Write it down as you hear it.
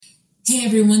Hey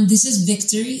everyone, this is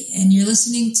Victory, and you're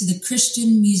listening to the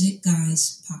Christian Music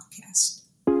Guys podcast.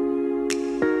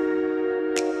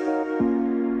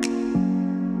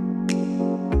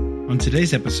 On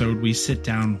today's episode, we sit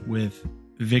down with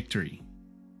Victory.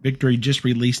 Victory just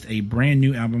released a brand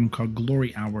new album called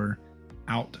Glory Hour,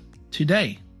 out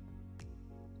today.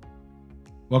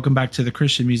 Welcome back to the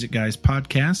Christian Music Guys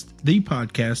podcast, the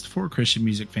podcast for Christian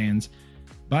music fans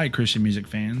by Christian music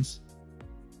fans.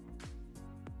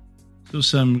 So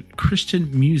some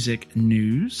Christian music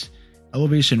news.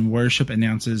 Elevation Worship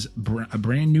announces a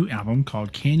brand new album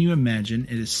called Can You Imagine?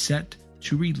 It is set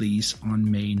to release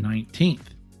on May 19th.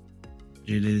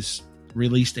 It is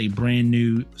released a brand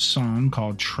new song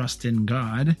called Trust in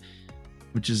God,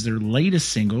 which is their latest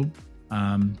single.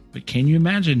 But Can You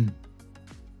Imagine?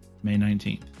 May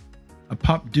 19th. A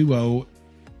pop duo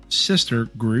sister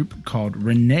group called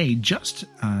Renee just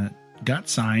got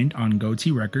signed on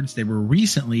Goatee Records. They were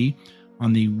recently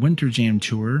on the Winter Jam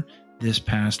tour this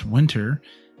past winter.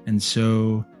 And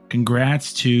so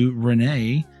congrats to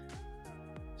Renee.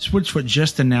 Switchfoot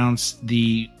just announced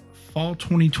the Fall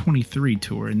 2023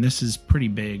 tour, and this is pretty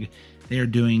big. They are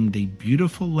doing the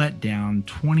Beautiful Letdown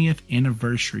 20th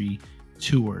anniversary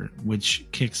tour, which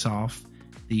kicks off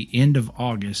the end of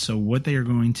August. So what they are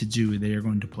going to do, they are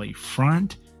going to play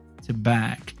front to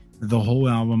back the whole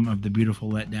album of The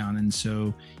Beautiful Letdown. And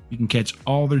so you can catch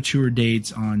all their tour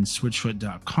dates on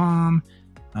switchfoot.com.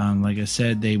 Like I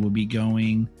said, they will be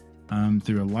going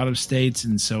through a lot of states.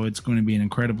 And so it's going to be an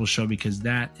incredible show because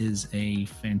that is a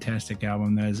fantastic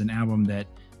album. That is an album that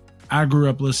I grew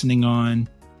up listening on.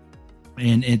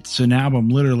 And it's an album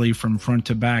literally from front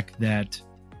to back that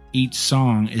each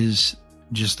song is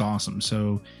just awesome.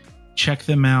 So check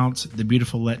them out. The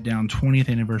Beautiful Letdown 20th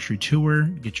Anniversary Tour.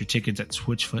 Get your tickets at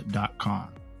switchfoot.com.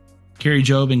 Carrie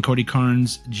Job and Cody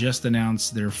Carnes just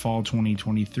announced their Fall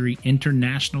 2023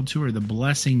 International Tour, the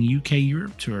Blessing UK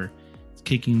Europe Tour. It's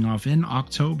kicking off in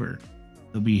October.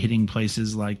 They'll be hitting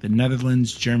places like the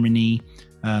Netherlands, Germany,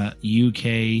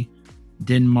 UK,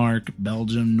 Denmark,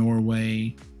 Belgium,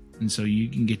 Norway. And so you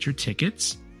can get your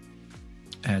tickets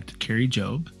at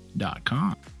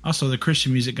carriejob.com. Also, the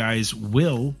Christian Music Guys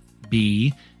will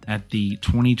be at the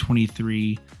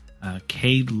 2023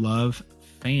 Cade Love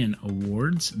Fan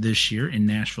Awards this year in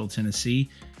Nashville, Tennessee,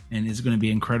 and it's going to be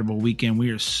an incredible weekend. We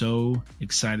are so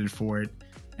excited for it,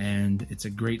 and it's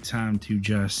a great time to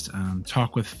just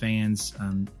talk with fans,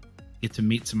 get to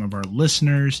meet some of our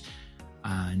listeners,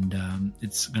 and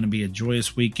it's going to be a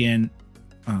joyous weekend,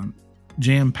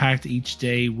 jam-packed each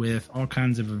day with all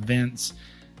kinds of events,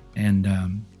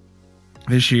 and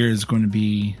this year is going to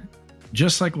be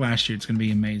just like last year. It's going to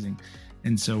be amazing.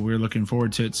 And so we're looking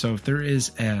forward to it. So if there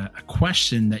is a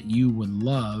question that you would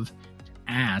love to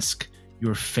ask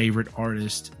your favorite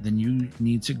artist, then you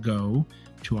need to go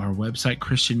to our website,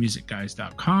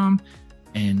 christianmusicguys.com,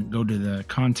 and go to the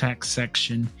contact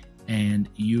section, and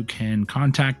you can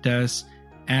contact us,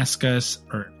 ask us,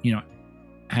 or,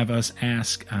 have us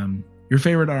ask your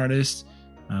favorite artist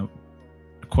a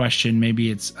question. Maybe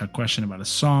it's a question about a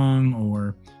song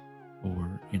or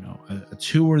a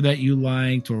tour that you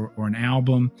liked, or an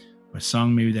album, or a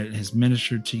song maybe that has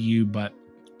ministered to you. But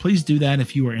please do that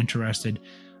if you are interested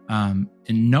in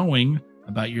knowing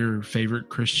about your favorite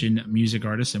Christian music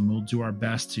artist, and we'll do our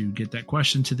best to get that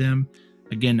question to them.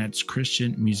 Again, that's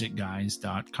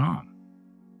christianmusicguys.com.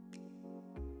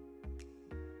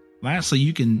 Lastly,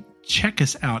 you can check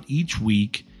us out each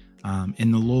week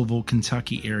in the Louisville,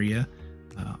 Kentucky area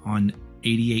on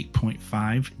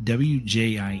 88.5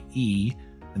 WJIE.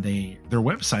 Their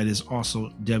website is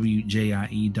also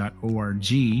WJIE.org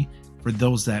for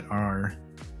those that are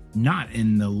not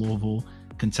in the Louisville,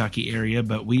 Kentucky area.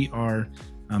 But we are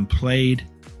played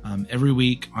every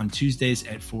week on Tuesdays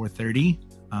at 4:30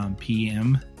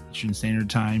 p.m. Eastern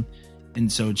Standard Time.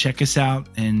 And so check us out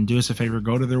and do us a favor.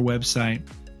 Go to their website,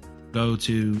 go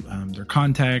to their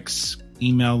contacts,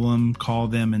 email them, call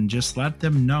them, and just let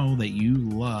them know that you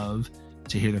love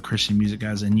to hear the Christian Music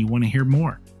Guys and you want to hear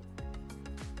more.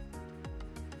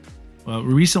 Well,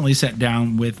 we recently sat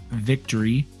down with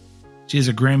Victory. She is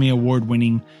a Grammy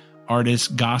Award-winning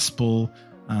artist, gospel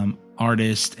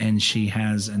artist, and she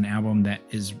has an album that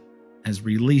has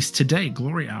released today,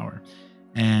 Glory Hour.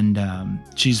 And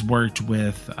she's worked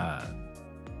with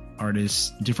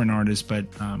different artists, but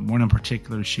one in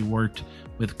particular, she worked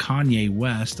with Kanye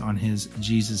West on his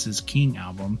Jesus is King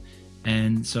album.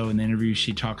 And so in the interview,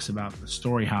 she talks about the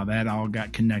story, how that all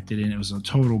got connected, and it was a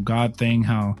total God thing,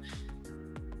 how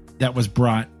that was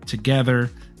brought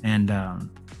together. And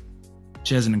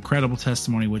she has an incredible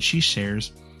testimony, which she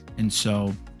shares. And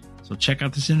so check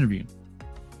out this interview.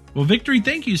 Well, Victory,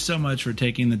 thank you so much for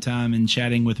taking the time and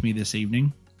chatting with me this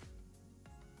evening.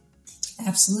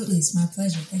 Absolutely. It's my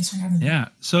pleasure. Thanks for having me. Yeah.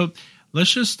 So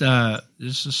let's just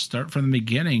start from the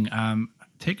beginning.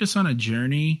 Take us on a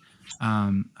journey,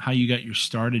 how you got your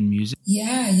start in music.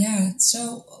 Yeah.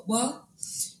 So,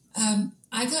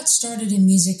 I got started in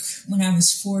music when I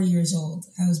was 4 years old.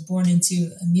 I was born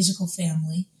into a musical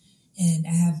family, and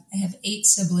I have 8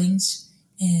 siblings,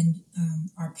 and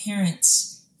our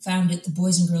parents founded the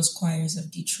Boys and Girls Choirs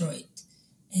of Detroit.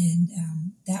 And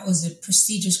that was a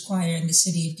prestigious choir in the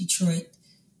city of Detroit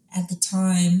at the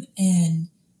time. And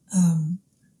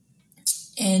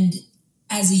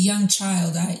as a young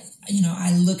child, I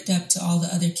looked up to all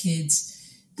the other kids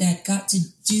that got to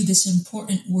do this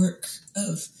important work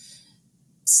of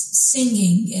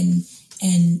singing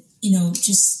and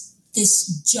just this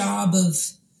job of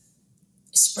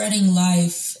spreading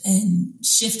life and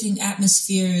shifting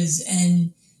atmospheres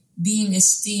and being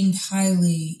esteemed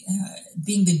highly,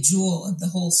 being the jewel of the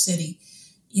whole city,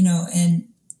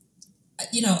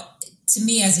 to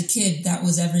me as a kid, that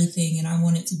was everything. And I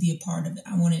wanted to be a part of it.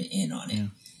 I wanted in on it. Yeah.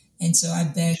 And so I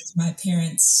begged my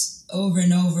parents over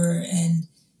and over, and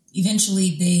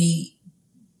eventually they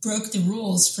broke the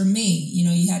rules for me.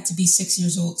 You had to be 6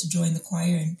 years old to join the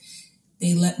choir, and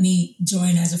they let me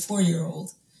join as a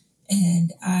 4-year-old.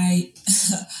 And I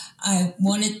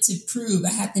wanted to prove,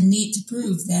 I had the need to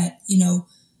prove that,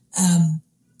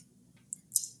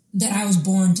 that I was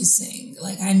born to sing.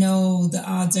 Like, I know the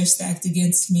odds are stacked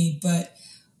against me, but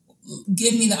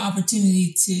give me the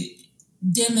opportunity to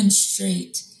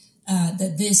demonstrate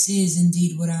that this is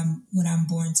indeed what I'm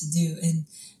born to do. And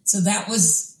so that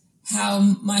was how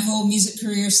my whole music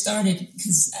career started,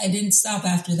 because I didn't stop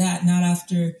after that, not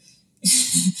after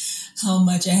how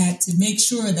much I had to make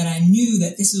sure that I knew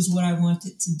that this was what I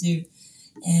wanted to do.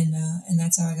 And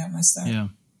that's how I got my start. Yeah.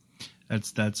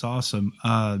 That's awesome.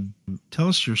 Tell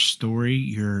us your story,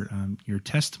 your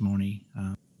testimony.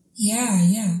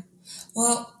 Yeah.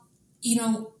 Well,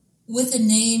 with a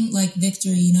name like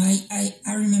Victory,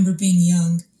 I remember being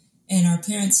young, and our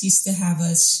parents used to have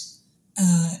us,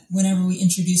 whenever we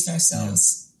introduced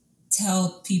ourselves,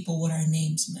 tell people what our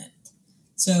names meant.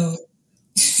 So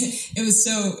it was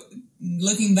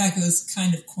looking back, it was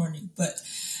kind of corny, but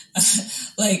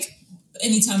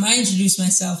anytime I introduced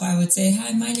myself, I would say,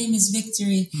 "Hi, my name is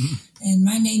Victory, and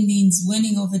my name means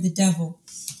winning over the devil."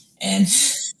 And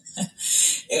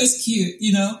it was cute,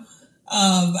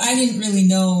 I didn't really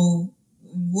know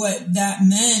what that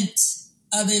meant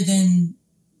other than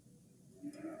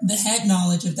the head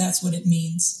knowledge of that's what it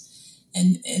means.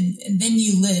 And then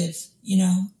you live,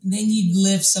 then you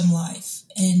live some life,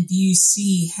 and you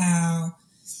see how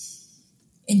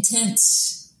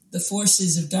intense the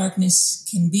forces of darkness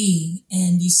can be,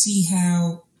 and you see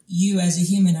how you as a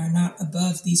human are not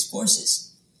above these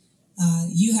forces.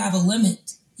 You have a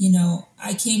limit.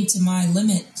 I came to my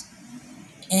limit,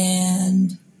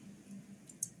 and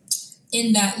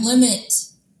in that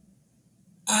limit,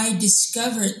 I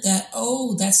discovered that,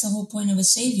 that's the whole point of a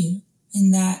savior,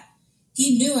 in that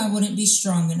he knew I wouldn't be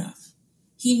strong enough.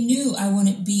 He knew I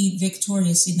wouldn't be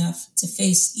victorious enough to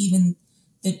face even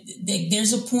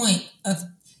there's a point of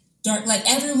dark, like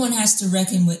everyone has to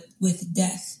reckon with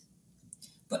death.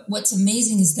 But what's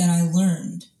amazing is that I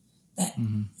learned that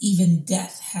even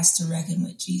death has to reckon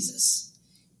with Jesus.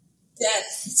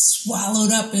 Death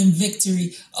swallowed up in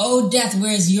victory. Oh, death,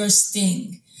 where's your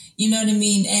sting? You know what I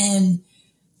mean? And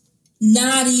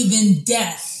not even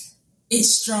death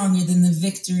is stronger than the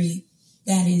victory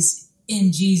that is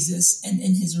in Jesus and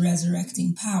in his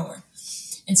resurrecting power.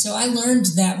 And so I learned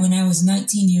that when I was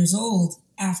 19 years old,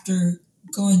 after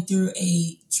going through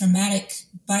a traumatic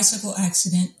bicycle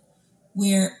accident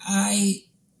where I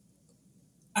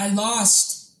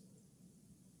lost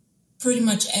pretty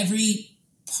much every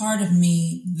part of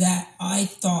me that I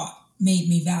thought made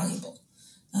me valuable.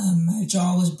 My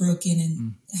jaw was broken,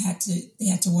 and they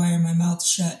had to wire my mouth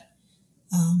shut.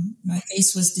 My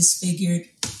face was disfigured.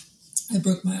 I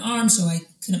broke my arm, so I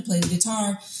couldn't play the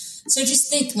guitar. So just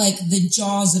think, like, the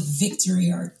jaws of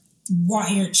victory are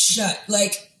wired shut.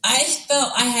 Like, I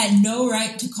felt I had no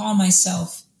right to call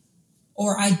myself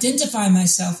or identify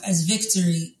myself as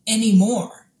Victory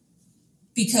anymore,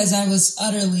 because I was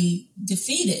utterly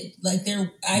defeated. Like,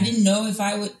 I didn't know if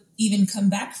I would even come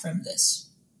back from this.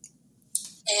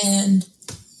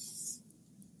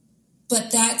 But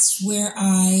that's where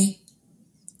I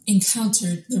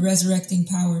encountered the resurrecting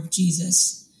power of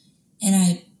Jesus. And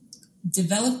I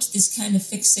developed this kind of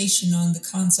fixation on the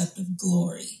concept of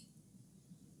glory,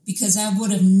 because I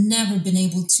would have never been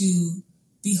able to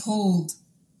behold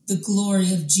the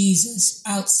glory of Jesus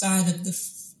outside of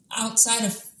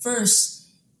first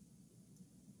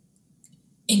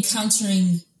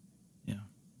encountering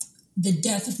the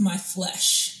death of my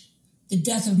flesh, the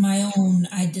death of my own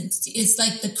identity. It's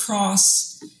like the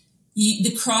cross.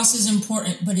 The cross is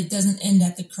important, but it doesn't end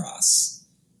at the cross.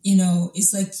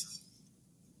 It's like,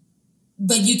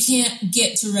 but you can't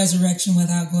get to resurrection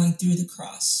without going through the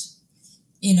cross,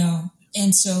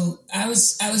 And so I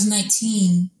was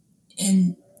 19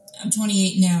 and I'm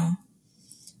 28 now.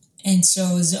 And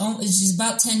so it's just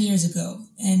about 10 years ago.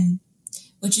 And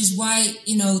which is why,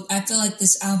 I feel like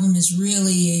this album is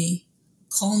really a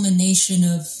culmination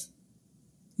of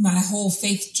my whole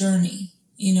faith journey,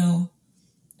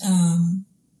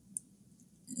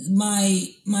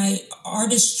 my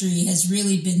artistry has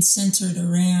really been centered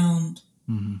around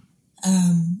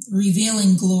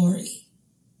revealing glory,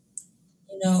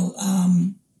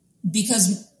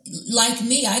 because like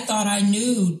me, I thought I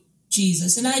knew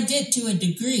Jesus, and I did to a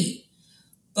degree,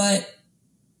 but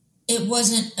it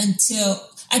wasn't until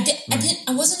I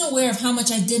wasn't aware of how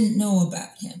much I didn't know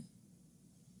about him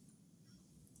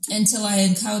until I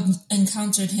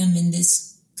encountered him in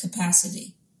this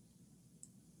capacity.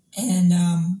 And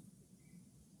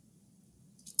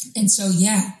so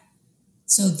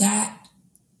that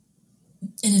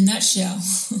in a nutshell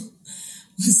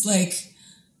was like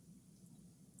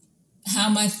how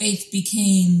my faith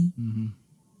became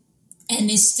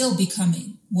and is still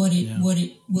becoming what it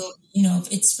will,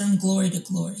 it's from glory to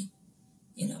glory,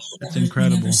 That's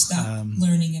incredible. We never stop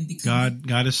learning and becoming.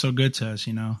 God is so good to us,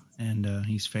 and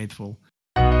he's faithful.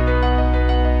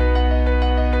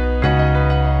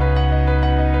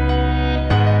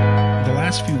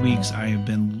 Last few weeks I have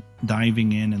been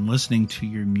diving in and listening to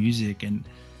your music, and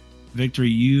Victor,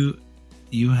 you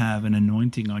have an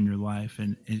anointing on your life,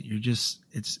 and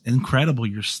it's incredible.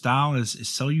 Your style is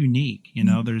so unique.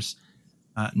 There's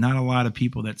not a lot of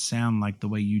people that sound like the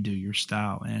way you do your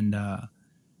style. And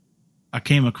I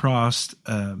came across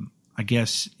I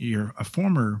guess your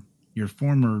former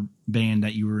band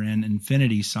that you were in,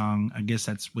 Infinity Song. I guess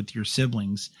that's with your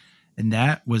siblings. And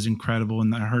that was incredible.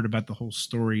 And I heard about the whole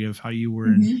story of how you were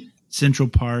in Central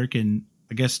Park. And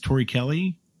I guess Tori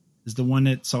Kelly is the one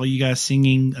that saw you guys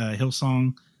singing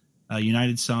Hillsong,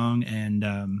 United Song. And,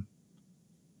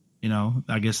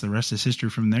 I guess the rest is history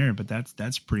from there. But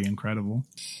that's pretty incredible.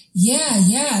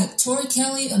 Yeah. Tori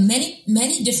Kelly,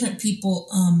 many different people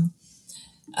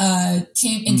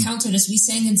encountered us. We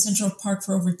sang in Central Park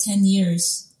for over 10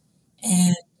 years.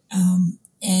 And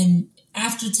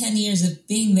after 10 years of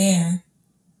being there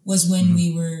was when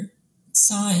we were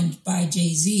signed by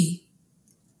Jay-Z.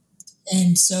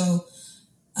 And so,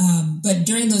 but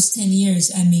during those 10 years,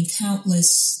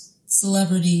 countless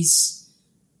celebrities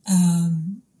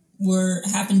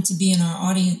happened to be in our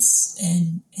audience.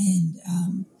 And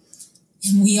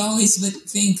we always would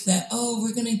think that,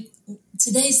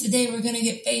 today's the day we're going to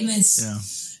get famous. Yeah.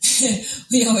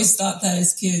 We always thought that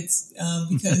as kids,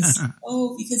 because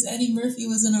Eddie Murphy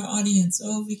was in our audience.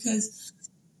 Because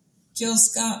Jill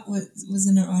Scott was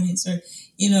in our audience, or,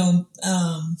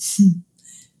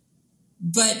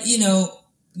 but, you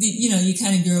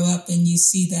kind of grow up and you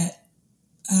see that,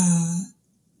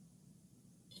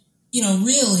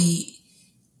 really,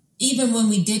 even when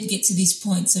we did get to these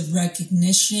points of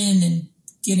recognition and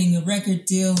getting a record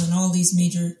deal and all these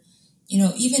major,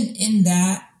 even in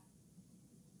that,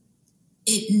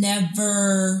 it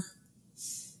never,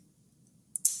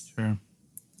 sure.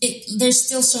 There's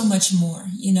still so much more,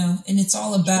 and it's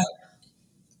all about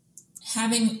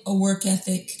having a work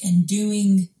ethic and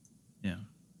doing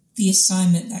the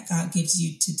assignment that God gives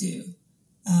you to do.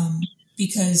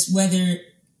 Because whether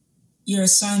your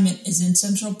assignment is in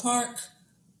Central Park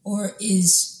or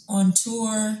is on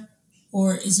tour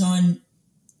or is on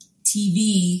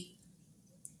TV,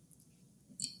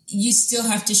 you still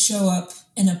have to show up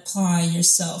and apply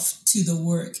yourself to the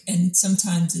work. And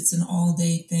sometimes it's an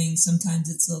all-day thing. Sometimes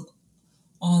it's an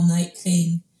all-night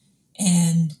thing.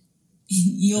 And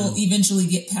you'll eventually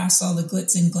get past all the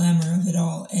glitz and glamour of it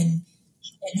all and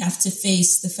have to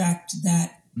face the fact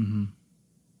that,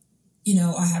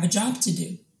 I have a job to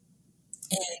do.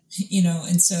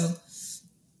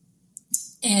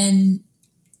 And,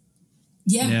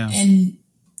 and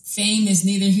fame is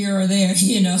neither here or there,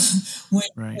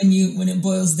 when it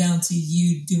boils down to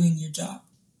you doing your job.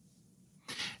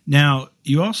 Now,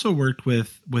 you also worked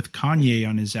with Kanye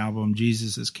on his album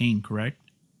Jesus is King, correct?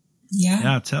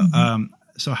 Yeah. Yeah.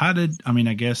 So how did,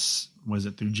 I guess, was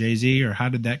it through Jay-Z, or how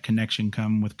did that connection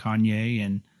come with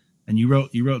Kanye? And you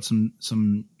wrote some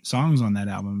songs on that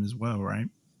album as well, right?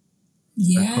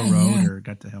 Yeah. Or co-wrote or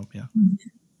got to help, yeah.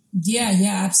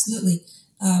 Yeah, absolutely.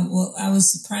 I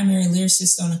was the primary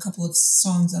lyricist on a couple of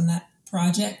songs on that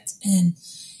project. And,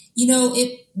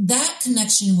 that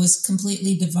connection was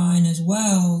completely divine as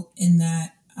well, in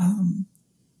that,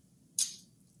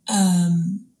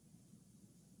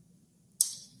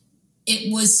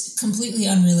 it was completely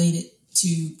unrelated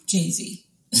to Jay-Z.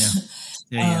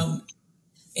 Yeah.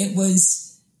 It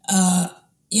was,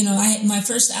 my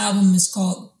first album is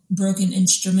called Broken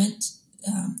Instrument.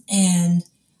 And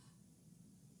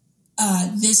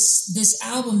this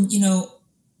album,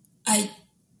 I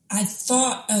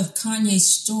thought of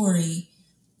Kanye's story.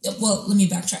 Well, let me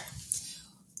backtrack.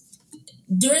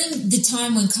 During the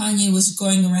time when Kanye was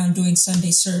going around doing Sunday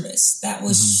service, that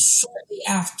was shortly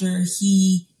after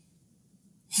he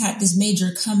had this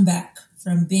major comeback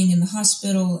from being in the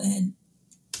hospital and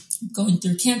going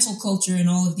through cancel culture and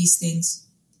all of these things.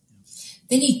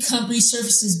 Then he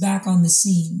resurfaces back on the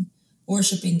scene,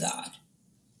 worshiping God.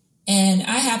 And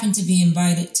I happened to be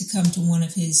invited to come to one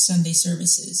of his Sunday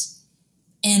services.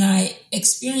 And I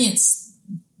experienced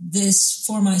this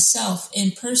for myself in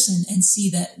person and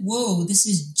see that, whoa, this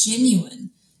is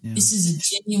genuine. Yeah. This is a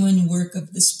genuine work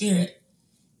of the Spirit.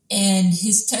 And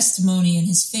his testimony and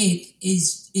his faith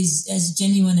is as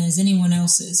genuine as anyone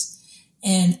else's.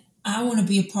 And I want to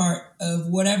be a part of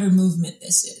whatever movement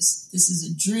this is. This is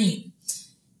a dream.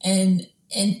 And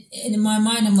in my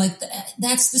mind, I'm like,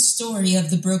 that's the story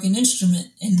of the Broken Instrument.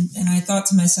 And I thought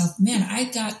to myself, man,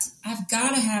 I've got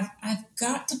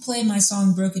to play my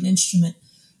song Broken Instrument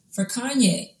for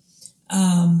Kanye,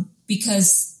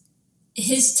 because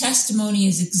his testimony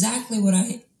is exactly what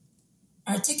I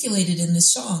articulated in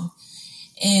this song.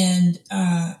 And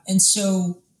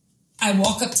so I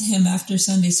walk up to him after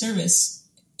Sunday service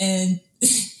and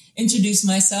introduce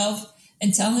myself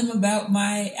and tell him about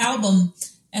my album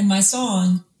and my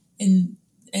song, and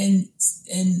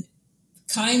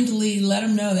kindly let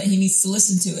him know that he needs to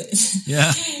listen to it.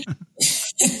 Yeah.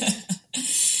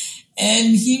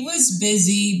 And he was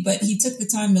busy, but he took the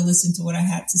time to listen to what I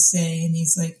had to say. And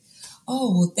he's like,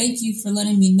 oh, well, thank you for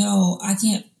letting me know. I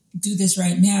can't do this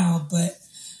right now, but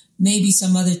maybe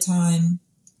some other time.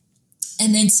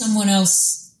 And then someone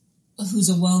else who's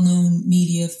a well-known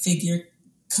media figure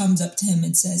comes up to him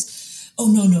and says,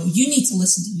 oh, no, you need to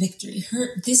listen to Victory.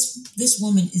 This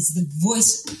woman is the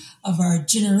voice of our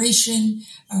generation.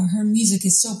 Her music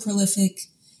is so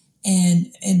prolific.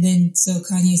 And then so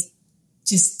Kanye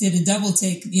just did a double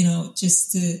take,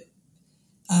 just to,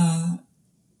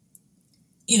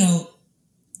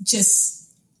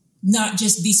 just not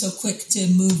just be so quick to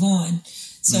move on.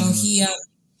 So he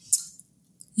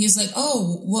was like,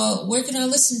 oh, well, where can I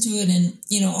listen to it? And,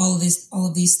 all of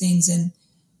these things. And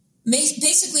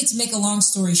basically, to make a long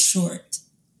story short,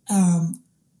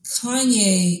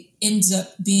 Kanye ends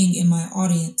up being in my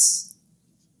audience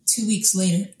 2 weeks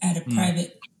later at a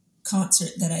private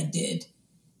concert that I did.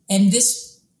 And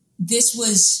this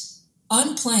was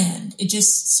unplanned. It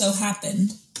just so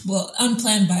happened. Well,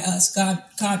 unplanned by us. God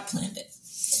planned it.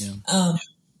 Yeah.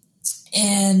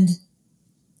 And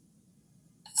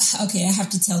okay, I have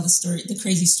to tell the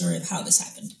crazy story of how this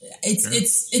happened.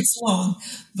 It's long,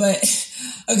 but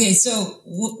okay. So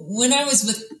when I was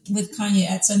with Kanye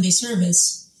at Sunday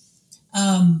service,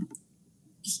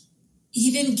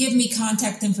 he didn't give me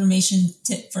contact information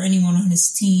for anyone on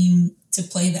his team to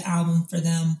play the album for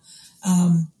them.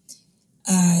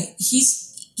 He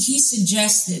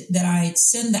suggested that I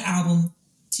send the album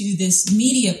to this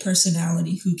media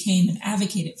personality who came and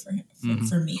advocated for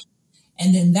me.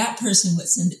 And then that person would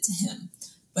send it to him.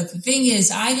 But the thing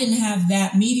is, I didn't have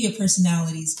that media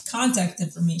personality's contact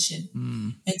information.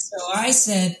 And so I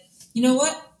said, you know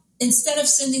what? Instead of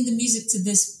sending the music to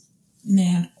this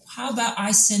man, how about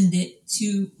I send it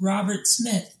to Robert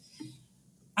Smith?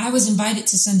 I was invited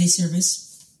to Sunday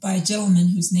service by a gentleman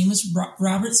whose name was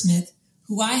Robert Smith,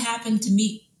 who I happened to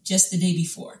meet just the day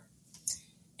before.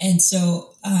 And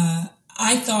so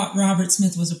I thought Robert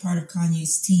Smith was a part of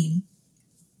Kanye's team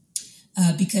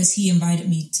because he invited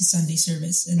me to Sunday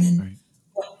service. And then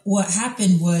what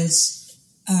happened was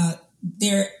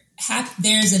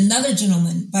there's another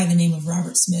gentleman by the name of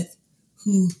Robert Smith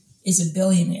who is a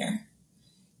billionaire.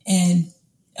 And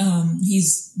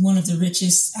he's one of the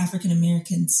richest African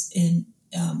Americans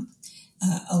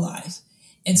alive.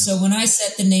 And so when I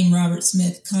said the name Robert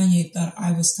Smith, Kanye thought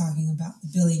I was talking about the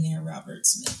billionaire Robert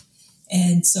Smith.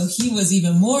 And so he was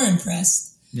even more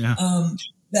impressed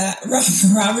that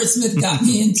Robert Smith got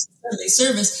me into Sunday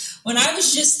service when I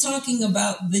was just talking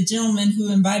about the gentleman who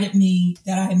invited me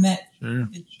that I met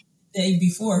the day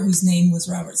before, whose name was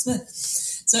Robert Smith.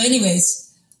 So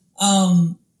anyways,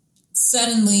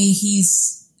 suddenly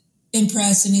he's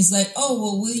impressed and he's like, oh,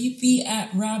 well, will you be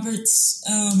at Robert's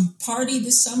party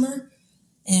this summer?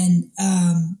 And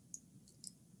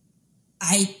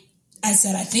I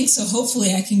said, I think so.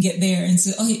 Hopefully I can get there. And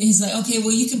so he's like, okay,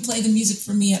 well, you can play the music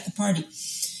for me at the party.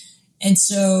 And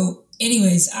so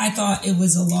anyways, I thought it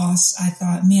was a loss. I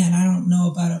thought, man, I don't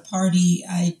know about a party.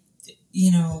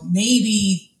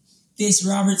 Maybe this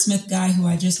Robert Smith guy who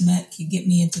I just met could get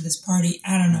me into this party.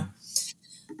 I don't know.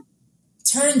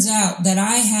 Turns out that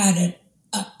I had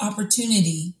an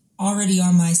opportunity already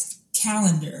on my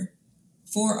calendar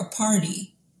for a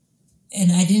party.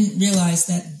 And I didn't realize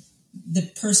that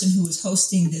the person who was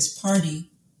hosting this party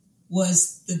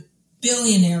was the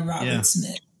billionaire Robert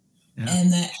Smith. Yeah.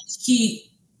 And that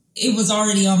it was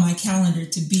already on my calendar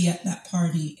to be at that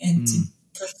party and to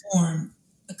perform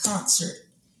a concert.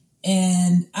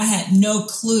 And I had no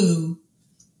clue,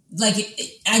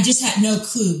 I just had no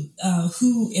clue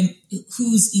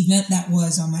whose event that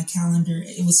was on my calendar.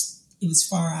 It was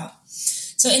far out.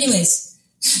 So anyways,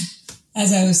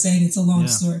 as I was saying, it's a long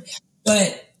story.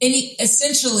 But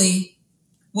essentially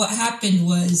what happened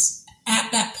was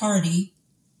at that party,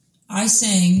 I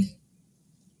sang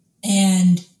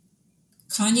and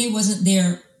Kanye wasn't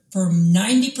there for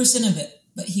 90% of it,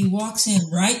 but he walks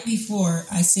in right before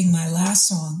I sing my last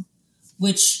song,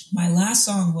 which my last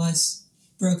song was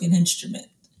Broken Instrument.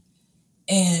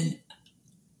 And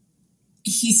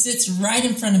he sits right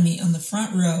in front of me on the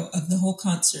front row of the whole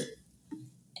concert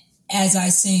as I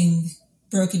sing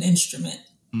Broken Instrument.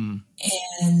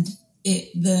 And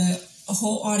the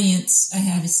whole audience, I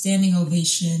had a standing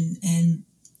ovation. And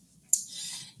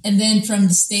then from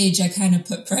the stage, I kind of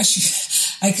put pressure.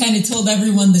 I kind of told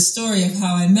everyone the story of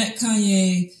how I met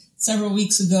Kanye several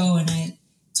weeks ago, and I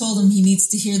told him he needs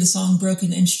to hear the song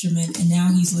Broken Instrument, and now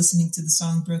he's listening to the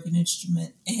song Broken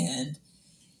Instrument, and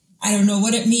I don't know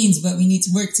what it means, but we need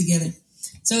to work together.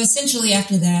 So essentially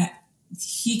after that,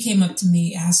 he came up to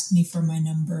me, asked me for my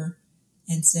number,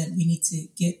 and said we need to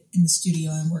get in the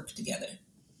studio and work together.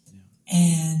 Yeah.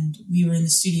 And we were in the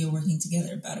studio working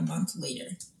together about a month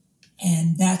later.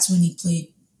 And that's when he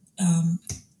played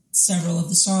several of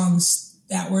the songs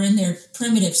that were in their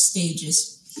primitive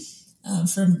stages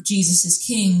from Jesus is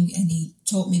King. And he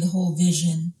told me the whole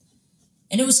vision.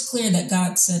 And it was clear that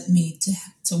God sent me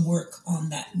to work on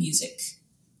that music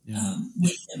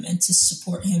with him and to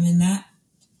support him in that.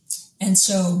 And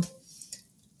so,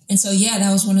 that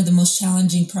was one of the most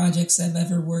challenging projects I've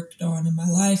ever worked on in my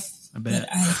life. I bet.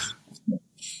 It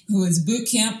was boot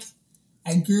camp.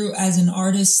 I grew as an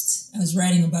artist. I was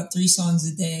writing about 3 songs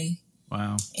a day.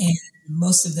 Wow. And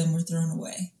most of them were thrown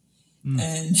away.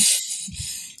 And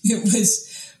it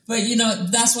was, but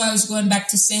that's why I was going back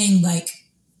to saying,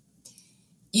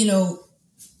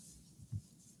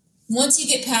 once you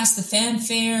get past the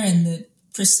fanfare and the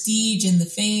prestige and the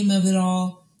fame of it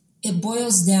all, it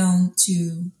boils down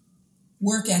to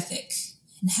work ethic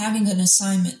and having an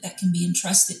assignment that can be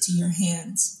entrusted to your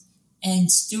hands and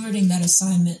stewarding that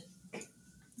assignment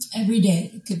every day.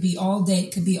 It could be all day,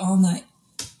 it could be all night.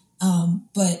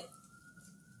 But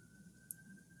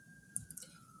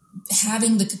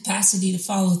having the capacity to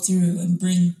follow through and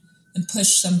bring and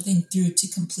push something through to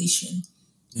completion.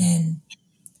 Yeah. And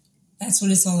that's what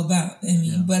it's all about. I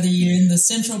mean, whether you're in the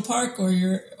Central Park or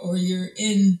you're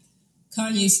in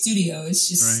Kanye's studio, it's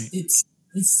just, right.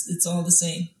 It's all the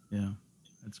same. Yeah,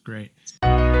 that's great.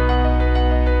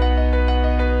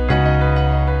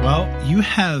 Well, you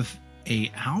have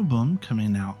a album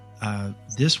coming out.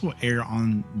 This will air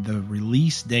on the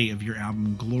release day of your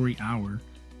album, Glory Hour,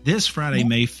 this Friday,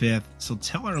 May 5th. So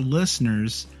tell our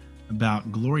listeners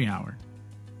about Glory Hour.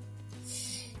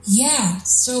 Yeah,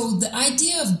 so the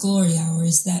idea of Glory Hour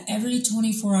is that every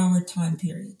 24-hour time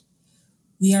period,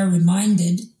 we are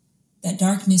reminded that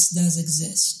darkness does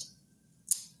exist.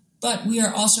 But we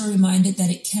are also reminded that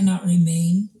it cannot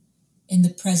remain in the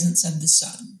presence of the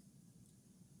sun.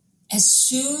 As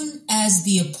soon as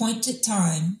the appointed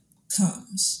time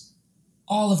comes,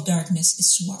 all of darkness is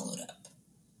swallowed up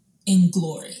in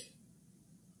glory.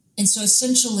 And so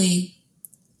essentially,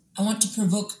 I want to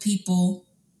provoke people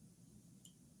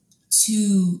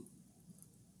to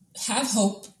have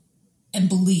hope and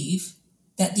believe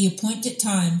that the appointed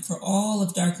time for all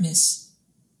of darkness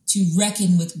to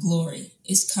reckon with glory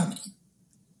is coming.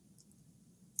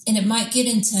 And it might get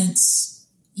intense.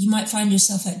 You might find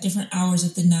yourself at different hours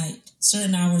of the night.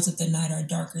 Certain hours of the night are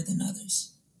darker than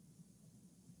others.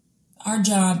 Our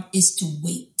job is to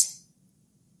wait.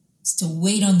 It's to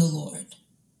wait on the Lord.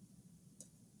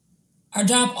 Our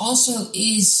job also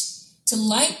is to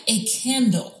light a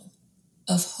candle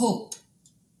of hope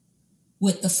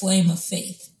with the flame of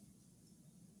faith.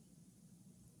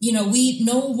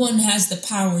 No one has the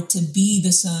power to be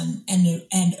the sun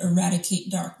and eradicate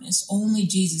darkness. Only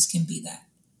Jesus can be that.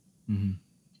 Mm-hmm.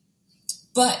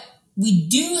 But we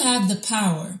do have the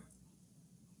power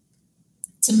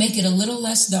to make it a little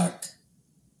less dark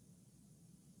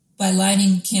by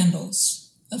lighting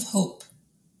candles of hope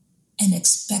and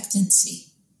expectancy,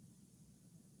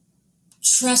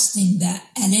 trusting that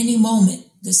at any moment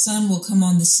the sun will come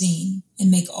on the scene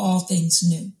and make all things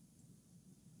new.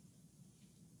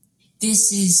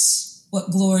 This is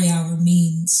what Glory Hour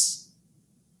means.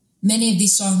 Many of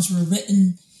these songs were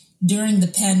written during the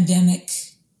pandemic,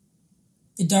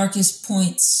 the darkest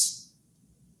points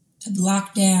of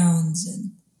lockdowns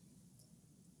and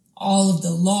all of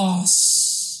the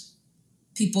loss,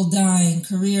 people dying,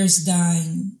 careers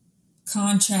dying,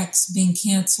 contracts being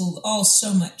canceled, all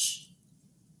so much.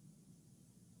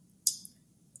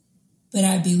 But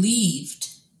I believed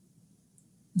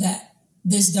that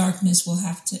this darkness will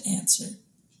have to answer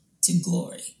to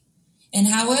glory. And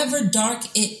however dark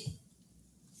it,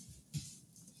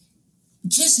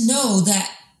 just know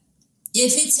that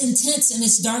if it's intense in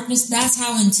its darkness, that's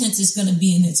how intense it's going to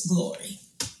be in its glory.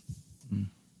 Mm.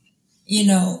 You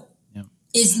know, yep.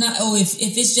 It's not,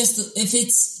 if it's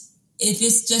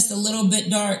just a little bit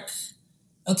dark,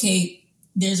 okay,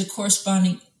 there's a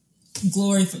corresponding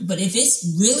glory. But if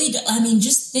it's really,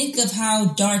 just think of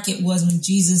how dark it was when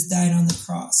Jesus died on the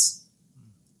cross.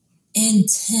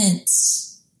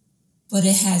 Intense, but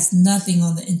it has nothing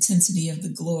on the intensity of the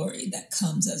glory that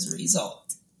comes as a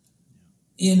result,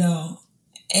 you know?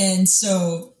 And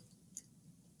so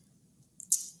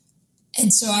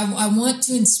I want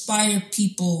to inspire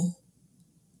people.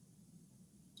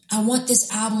 I want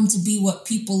this album to be what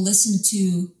people listen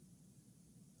to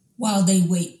while they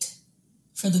wait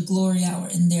for the glory hour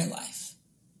in their life.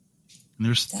 And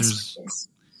there's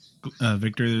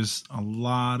Victor, there's a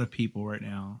lot of people right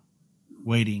now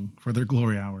waiting for their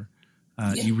glory hour.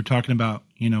 You were talking about,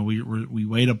 we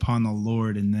wait upon the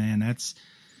Lord, and then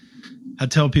I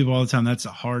tell people all the time, that's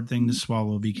a hard thing to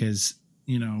swallow because,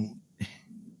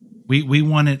 we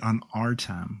want it on our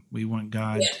time. We want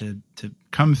God to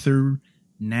come through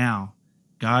now.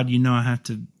 God, I have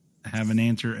to have an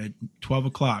answer at 12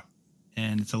 o'clock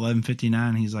and it's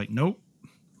 11:59. He's like, nope,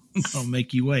 I'm going to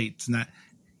make you wait. It's not,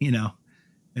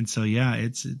 and so,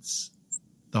 it's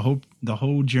the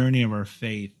whole journey of our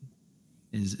faith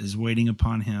is waiting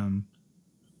upon him,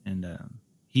 and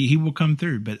he will come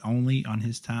through, but only on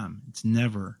his time. It's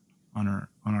never on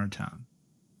our time.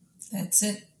 That's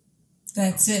it.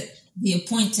 The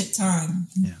appointed time.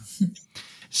 Yeah.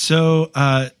 So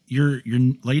your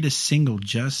latest single,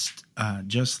 just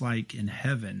like in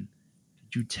heaven,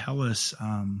 could you tell us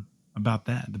about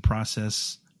that, the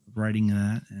process of writing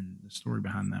that and the story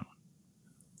behind that one?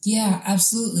 Yeah,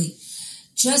 absolutely.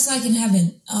 Just like in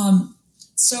heaven.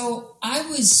 So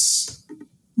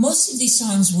most of these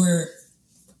songs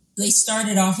they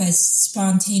started off as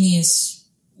spontaneous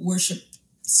worship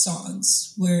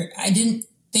songs where I didn't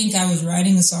think I was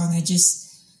writing a song. I just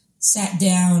sat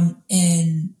down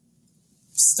and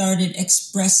started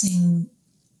expressing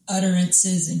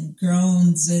utterances and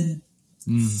groans and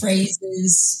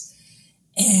phrases.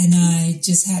 And I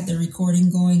just had the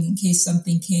recording going in case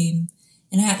something came.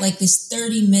 And I had like this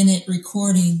 30-minute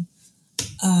recording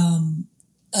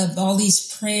of all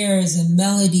these prayers and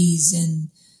melodies and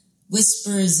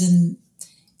whispers. And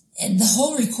the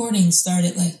whole recording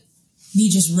started like me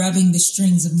just rubbing the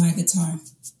strings of my guitar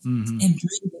and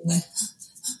breathing like,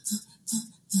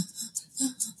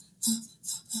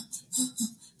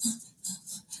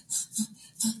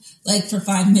 like for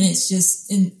 5 minutes,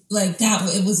 just in like that.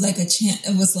 It was like a chant.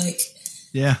 It was like,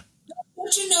 yeah.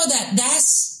 Don't you know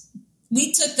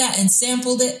we took that and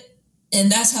sampled it, and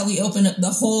that's how we opened up the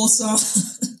whole song.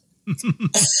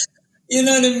 You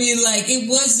know what I mean? Like it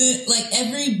wasn't like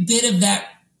every bit of that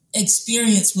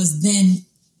experience was then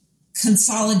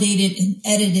consolidated and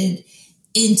edited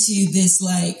into this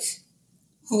like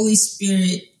Holy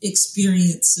Spirit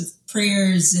experience of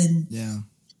prayers and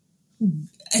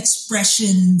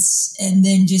expressions, and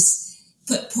then just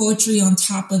put poetry on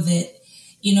top of it.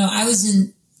 I was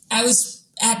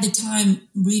at the time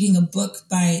reading a book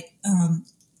by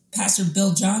Pastor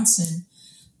Bill Johnson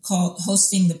called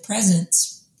Hosting the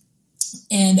Presence.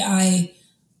 And I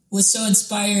was so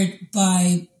inspired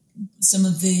by some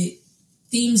of the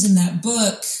themes in that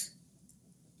book.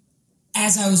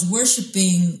 As I was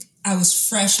worshiping, I was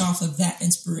fresh off of that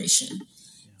inspiration.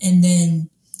 And then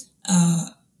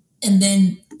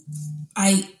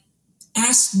I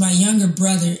asked my younger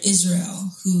brother,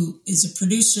 Israel, who is a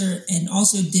producer and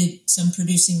also did some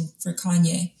producing for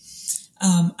Kanye.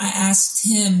 I asked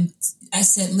him, I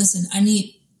said, listen, I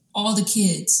need all the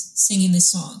kids singing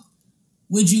this song.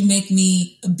 Would you make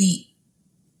me a beat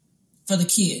for the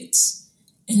kids?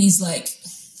 And he's like,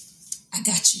 I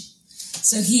got you.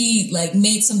 So he like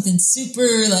made something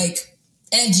super like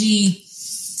edgy.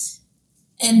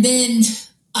 And then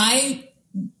I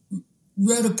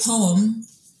wrote a poem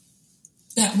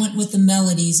that went with the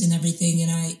melodies and everything.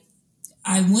 And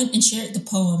I went and shared the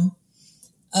poem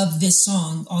of this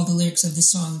song, all the lyrics of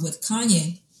this song with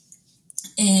Kanye.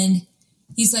 And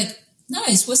he's like,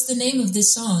 nice, what's the name of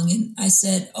this song? And I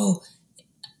said,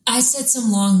 I said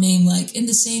some long name, like in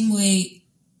the same way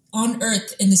on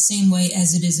earth, in the same way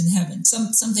as it is in heaven,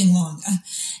 something long.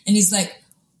 And he's like,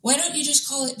 why don't you just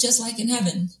call it Just Like in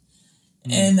Heaven?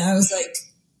 And I was like,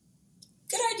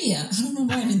 good idea. I don't know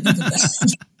why I didn't think of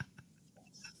that.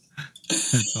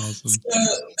 That's awesome. So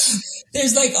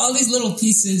there's like all these little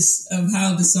pieces of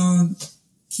how the song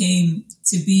came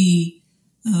to be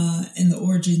and the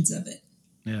origins of it.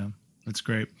 Yeah, that's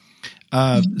great.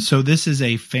 So this is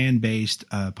a fan-based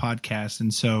podcast,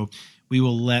 and so we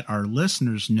will let our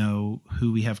listeners know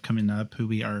who we have coming up, who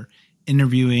we are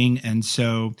interviewing. And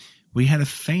so we had a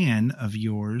fan of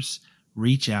yours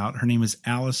reach out. Her name is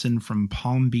Allison from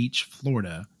Palm Beach,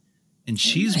 Florida, and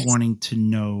she's wanting to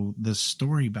know the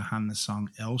story behind the song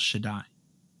El Shaddai.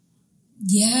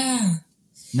 Yeah.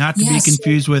 Not to be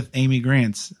confused with Amy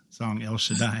Grant's song El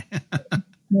Shaddai.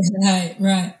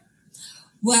 Right.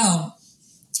 Well,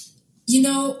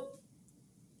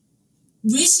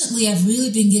 recently I've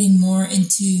really been getting more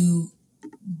into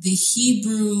the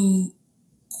Hebrew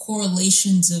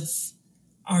correlations of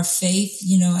our faith,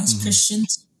 as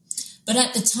Christians. But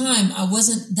at the time, I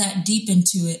wasn't that deep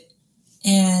into it.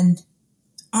 And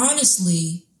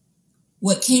honestly,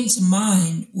 what came to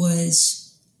mind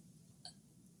was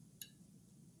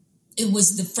it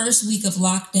was the first week of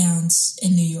lockdowns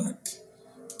in New York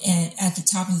and at the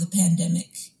top of the pandemic.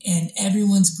 And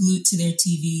everyone's glued to their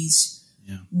TVs,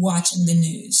 watching the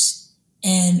news.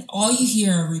 And all you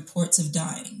hear are reports of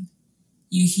dying.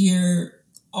 You hear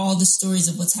all the stories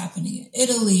of what's happening in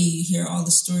Italy. You hear all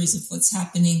the stories of what's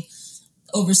happening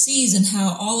overseas and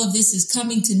how all of this is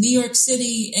coming to New York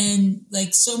City and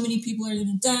like so many people are going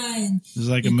to die. And it's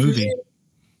like a movie.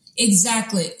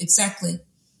 Exactly.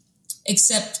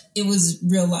 Except it was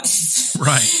real life.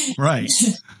 Right.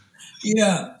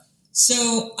 Yeah.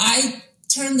 So I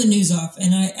turned the news off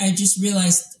and I just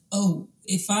realized,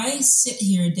 if I sit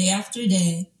here day after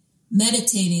day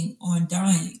meditating on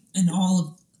dying and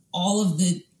all of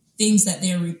the things that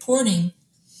they're reporting,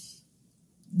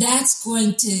 that's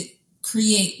going to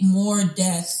create more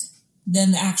death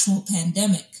than the actual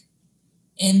pandemic.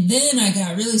 And then I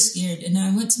got really scared and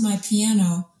I went to my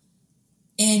piano,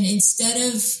 and instead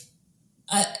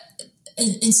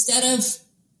of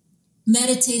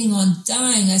meditating on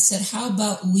dying, I said, how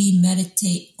about we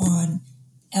meditate on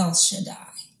El Shaddai?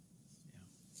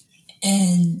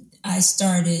 And I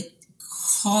started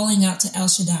calling out to El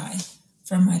Shaddai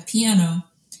from my piano.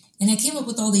 And I came up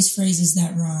with all these phrases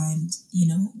that rhymed.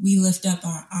 We lift up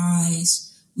our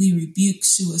eyes. We rebuke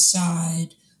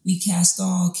suicide. We cast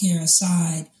all care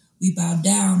aside. We bow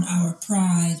down our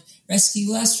pride.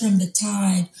 Rescue us from the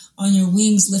tide. On your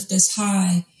wings lift us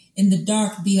high. In the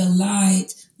dark be a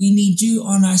light. We need you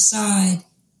on our side.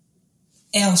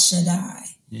 El Shaddai.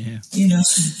 Yeah.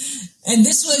 And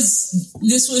this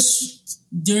was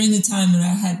during the time when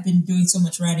I had been doing so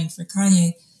much writing for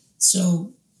Kanye.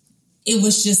 So it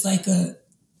was just like a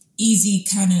easy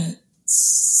kind of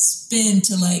spin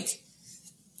to like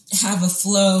have a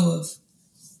flow of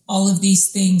all of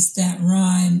these things that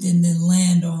rhymed and then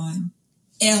land on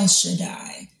El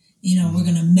Shaddai. We're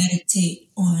going to meditate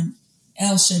on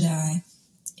El Shaddai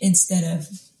instead of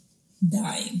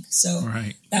dying. So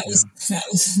that was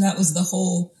the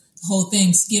whole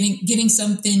thing. Getting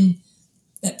something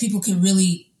that people could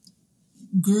really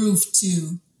groove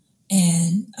to,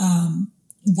 and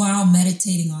while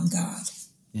meditating on God.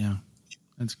 Yeah,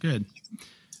 that's good.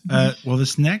 Well,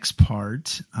 this next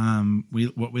part,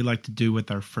 what we like to do with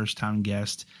our first time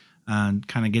guest,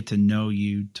 kind of get to know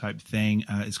you type thing,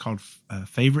 is called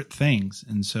favorite things.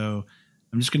 And so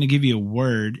I'm just going to give you a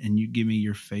word and you give me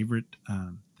your favorite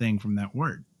thing from that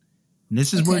word. And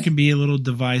this is where it can be a little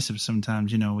divisive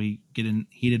sometimes. We get in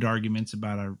heated arguments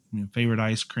about our favorite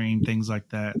ice cream, things like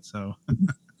that. So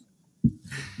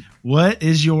what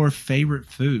is your favorite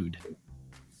food?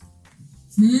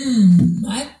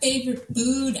 My favorite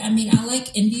food, I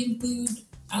like Indian food.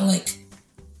 I like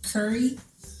curry.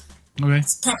 Okay.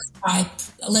 It's probably Thai.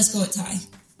 Let's go with Thai.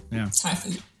 Yeah. Thai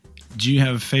food. Do you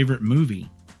have a favorite movie?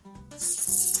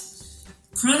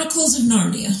 Chronicles of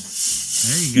Narnia.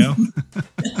 There you go.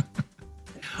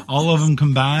 All of them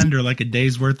combined or like a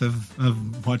day's worth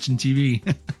of watching TV?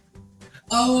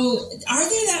 Oh, are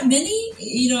there that many?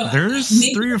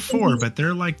 There's 3 or 4, but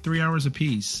they're like 3 hours a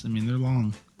piece. They're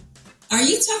long. Are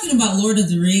you talking about Lord of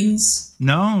the Rings?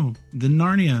 No, the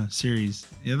Narnia series.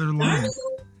 The other Narnia.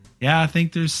 Yeah, I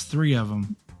think there's 3 of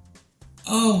them.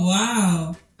 Oh,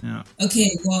 wow. Yeah. Okay,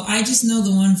 well, I just know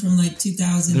the one from like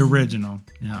 2000. The original.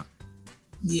 Yeah.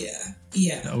 Yeah.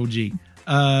 The OG.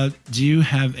 Do you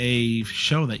have a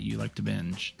show that you like to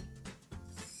binge?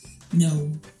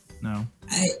 No.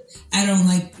 I don't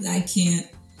like, I can't.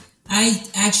 I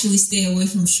actually stay away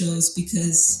from shows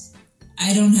because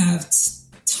I don't have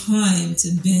time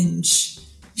to binge,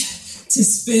 to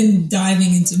spend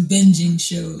diving into binging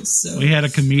shows. So we had a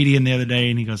comedian the other day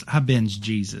and he goes, I binge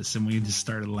Jesus. And we just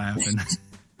started laughing.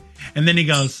 And then he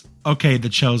goes, okay, The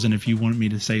Chosen, if you want me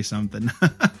to say something.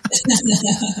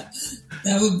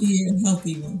 That would be a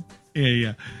healthy one.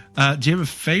 Yeah. Do you have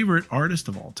a favorite artist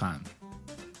of all time?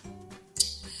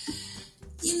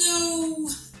 You know,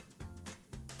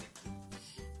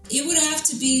 it would have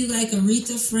to be like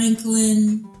Aretha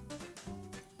Franklin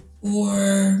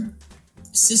or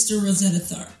Sister Rosetta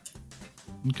Tharpe.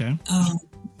 Okay.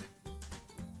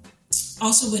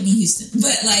 Also Whitney Houston.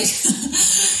 But like,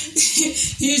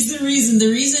 here's the reason.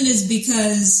 The reason is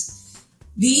because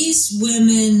these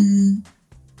women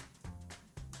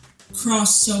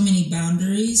crossed so many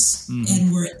boundaries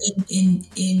and were in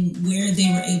where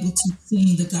they were able to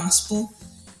sing the gospel.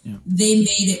 Yeah. They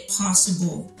made it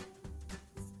possible.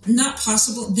 Not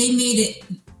possible. They made it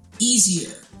easier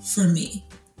for me.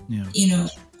 Yeah. You know,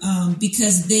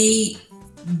 because they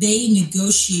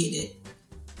negotiated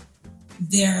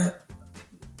their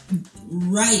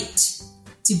right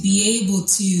to be able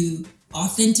to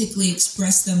authentically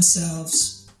express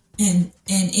themselves, and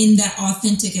in that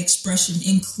authentic expression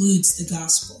includes the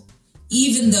gospel,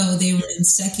 even though they were in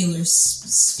secular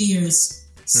spheres,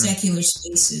 secular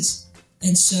spaces.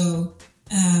 And so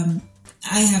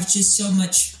I have just so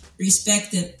much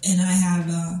respect and I have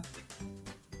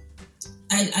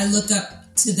I look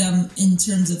up to them in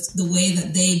terms of the way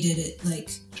that they did it.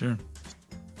 Like, sure,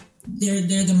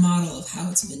 they're the model of how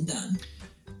it's been done.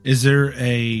 Is there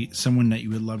someone that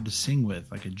you would love to sing with,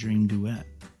 like a dream duet?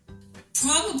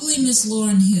 Probably Miss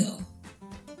Lauryn Hill.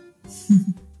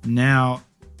 Now,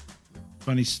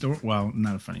 funny story. Well,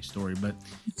 not a funny story, but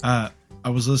I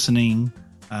was listening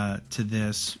to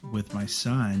this with my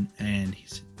son, and he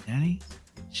said, "Daddy,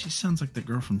 she sounds like the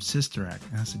girl from Sister Act."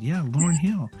 And I said, "Yeah, Lauryn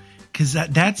Hill." Because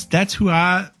that's who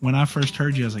when I first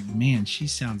heard you, I was like, man, she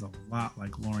sounds a lot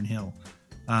like Lauryn Hill.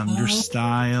 Your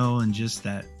style and just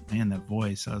that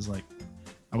voice. I was like,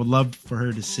 I would love for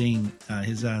her to sing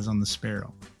His Eyes on the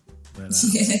Sparrow. But,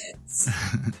 yes.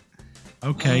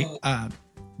 Okay.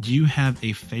 Do you have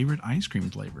a favorite ice cream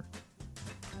flavor?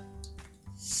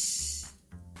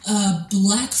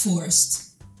 Black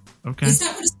Forest. Okay. Is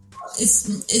that what it's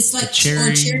called? It's like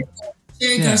cherry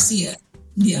Garcia.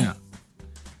 Yeah.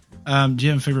 Do you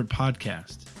have a favorite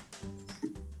podcast?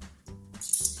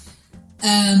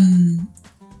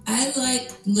 I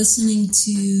like listening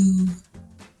to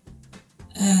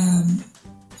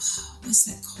what's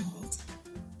that called?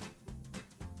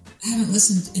 I haven't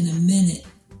listened in a minute.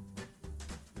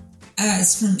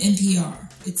 It's from NPR.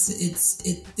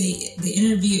 They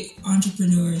interview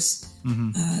entrepreneurs.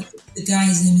 Mm-hmm. The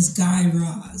guy's name is Guy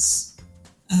Raz.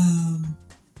 How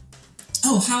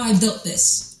I Built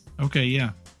This. Okay,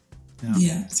 yeah.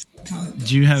 Yeah.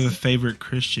 Do you have a favorite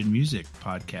Christian music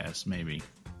podcast, maybe?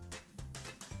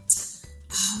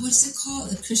 What is it called?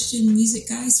 The Christian Music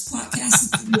Guys podcast?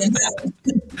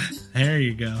 There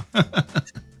you go.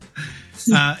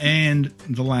 And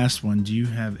the last one, do you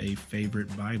have a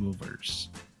favorite Bible verse?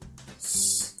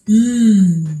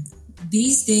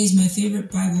 These days, my favorite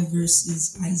Bible verse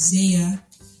is Isaiah,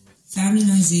 found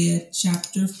in Isaiah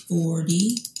chapter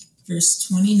 40, verse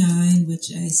 29,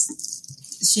 which I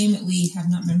ashamedly have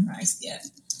not memorized yet.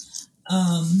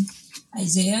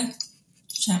 Isaiah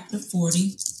chapter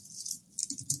 40,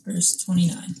 verse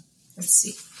 29. Let's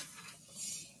see.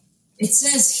 It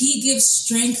says, "He gives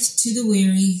strength to the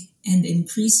weary and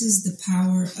increases the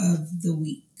power of the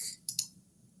weak."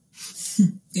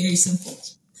 Very simple.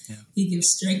 Yeah. He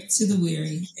gives strength to the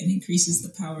weary and increases the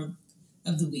power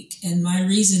of the weak. And my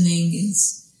reasoning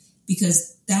is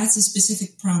because that's a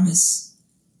specific promise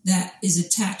that is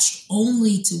attached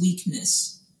only to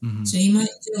weakness. Mm-hmm. So you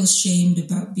might feel ashamed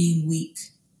about being weak,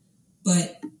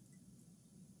 but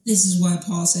this is why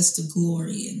Paul says to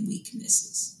glory in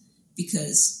weaknesses,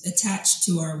 because attached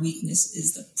to our weakness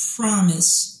is the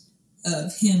promise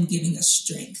of him giving us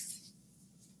strength.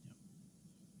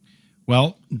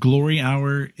 Well, Glory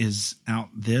Hour is out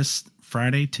this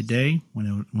Friday today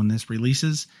when this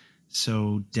releases.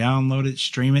 So download it,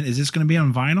 stream it. Is this going to be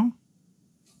on vinyl?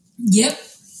 Yep.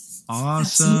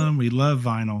 Awesome. Absolutely. We love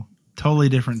vinyl. totally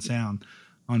different sound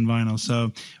on vinyl.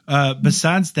 So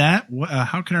besides that,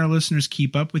 how can our listeners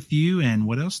keep up with you, and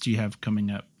what else do you have coming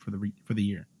up for the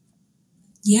year?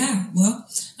 Yeah, well,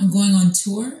 I'm going on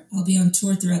tour. I'll be on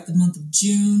tour throughout the month of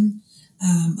June.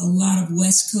 A lot of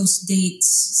West Coast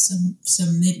dates,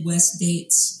 some Midwest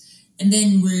dates. And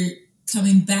then we're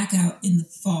coming back out in the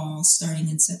fall, starting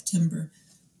in September,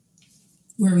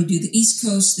 where we do the East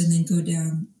Coast and then go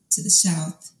down to the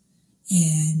South.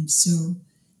 And so,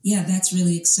 yeah, that's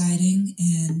really exciting.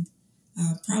 And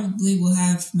probably we'll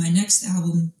have my next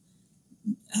album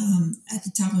at the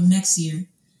top of next year.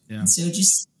 Yeah. And so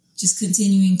just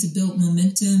continuing to build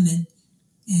momentum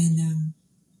and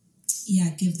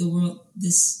give the world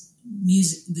this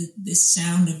music, this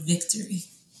sound of victory.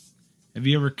 Have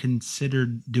you ever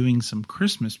considered doing some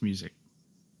Christmas music?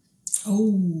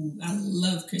 Oh, I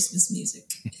love Christmas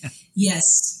music.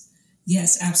 Yes,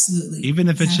 absolutely. Even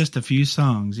if it's just a few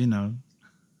songs,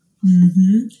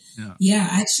 Mm-hmm. Yeah,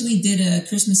 I actually did a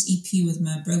Christmas EP with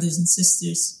my brothers and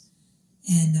sisters,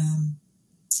 and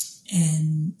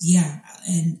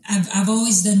I've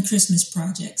always done Christmas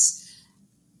projects.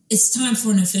 It's time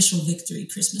for an official Victory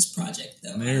Christmas project,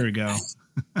 though. There we go.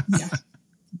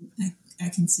 I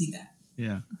can see that.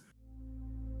 Yeah.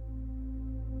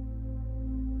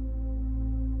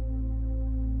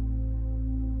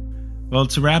 Well,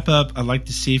 to wrap up, I'd like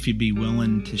to see if you'd be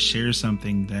willing to share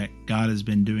something that God has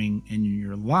been doing in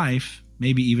your life,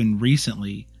 maybe even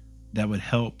recently, that would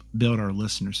help build our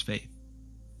listeners' faith.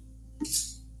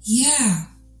 Yeah.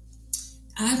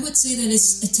 I would say that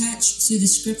it's attached to the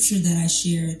scripture that I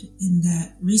shared, in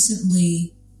that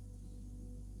recently,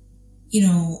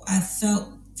 I felt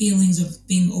feelings of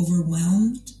being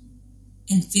overwhelmed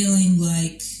and feeling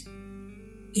like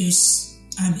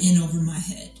I'm in over my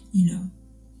head,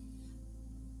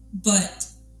 But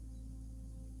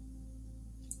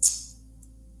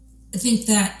I think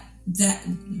that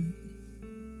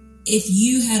if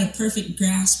you had a perfect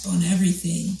grasp on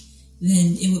everything,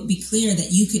 then it would be clear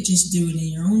that you could just do it in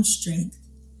your own strength.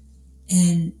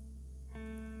 And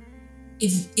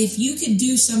if you could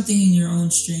do something in your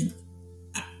own strength,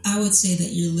 I would say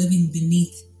that you're living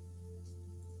beneath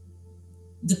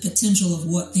the potential of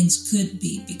what things could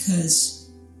be, because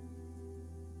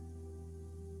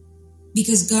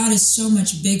God is so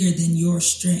much bigger than your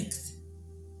strength,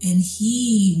 and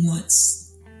He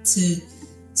wants to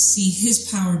see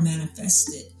His power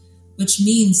manifested, which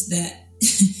means that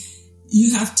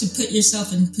you have to put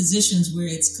yourself in positions where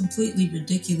it's completely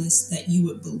ridiculous that you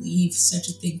would believe such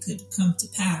a thing could come to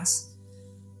pass.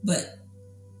 But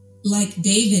like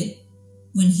David,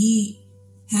 when he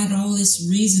had all this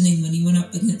reasoning when he went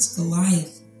up against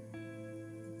Goliath,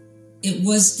 it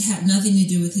had nothing to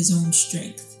do with his own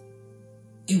strength.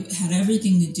 It had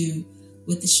everything to do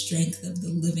with the strength of the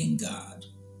living God,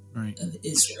 right, of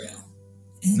Israel.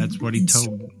 And that's what he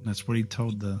told. That's what he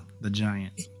told the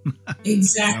giant.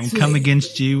 Exactly. I don't come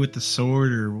against you with the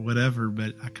sword or whatever,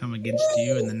 but I come against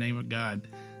you in the name of God.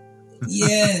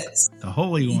 Yes. The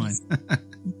Holy One.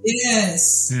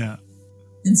 Yes. Yeah.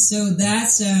 And so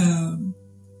that's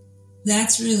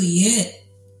really it.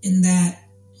 In that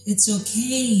it's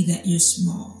okay that you're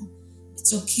small.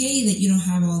 It's okay that you don't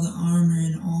have all the armor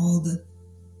and all the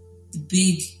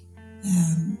big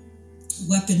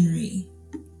weaponry.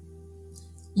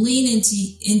 Lean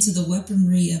into the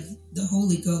weaponry of the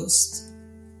Holy Ghost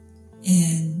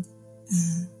and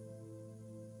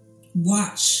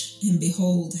watch and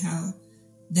behold how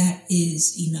that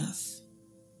is enough.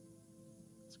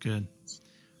 That's good.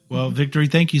 Well, Victory,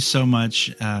 thank you so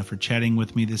much for chatting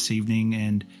with me this evening.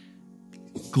 And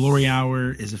Glory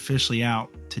Hour is officially out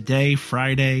today,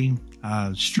 Friday.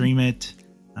 Stream it,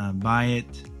 buy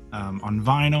it on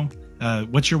vinyl.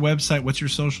 What's your website? What's your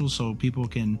social, so people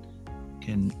can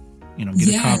get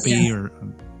a copy or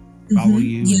follow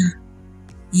you? Yeah.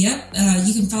 Yep.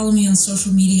 You can follow me on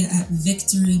social media at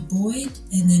Victory Boyd,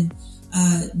 and then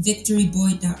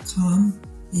victoryboyd.com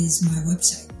is my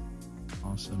website.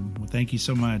 Awesome. Well, thank you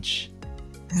so much.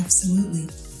 Absolutely.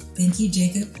 Thank you,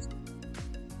 Jacob.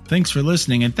 Thanks for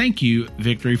listening, and thank you,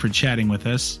 Victory, for chatting with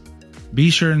us. Be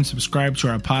sure and subscribe to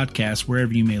our podcast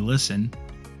wherever you may listen.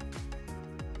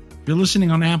 If you're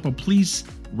listening on Apple, please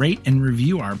rate and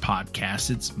review our podcast.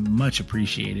 It's much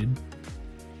appreciated.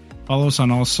 Follow us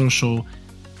on all social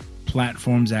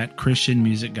platforms at Christian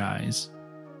Music Guys.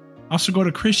 Also go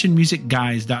to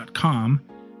christianmusicguys.com.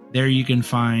 There you can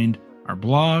find our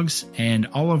blogs and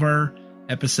all of our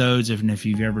episodes. And if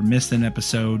you've ever missed an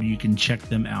episode, you can check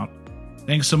them out.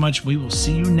 Thanks so much. We will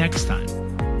see you next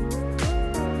time.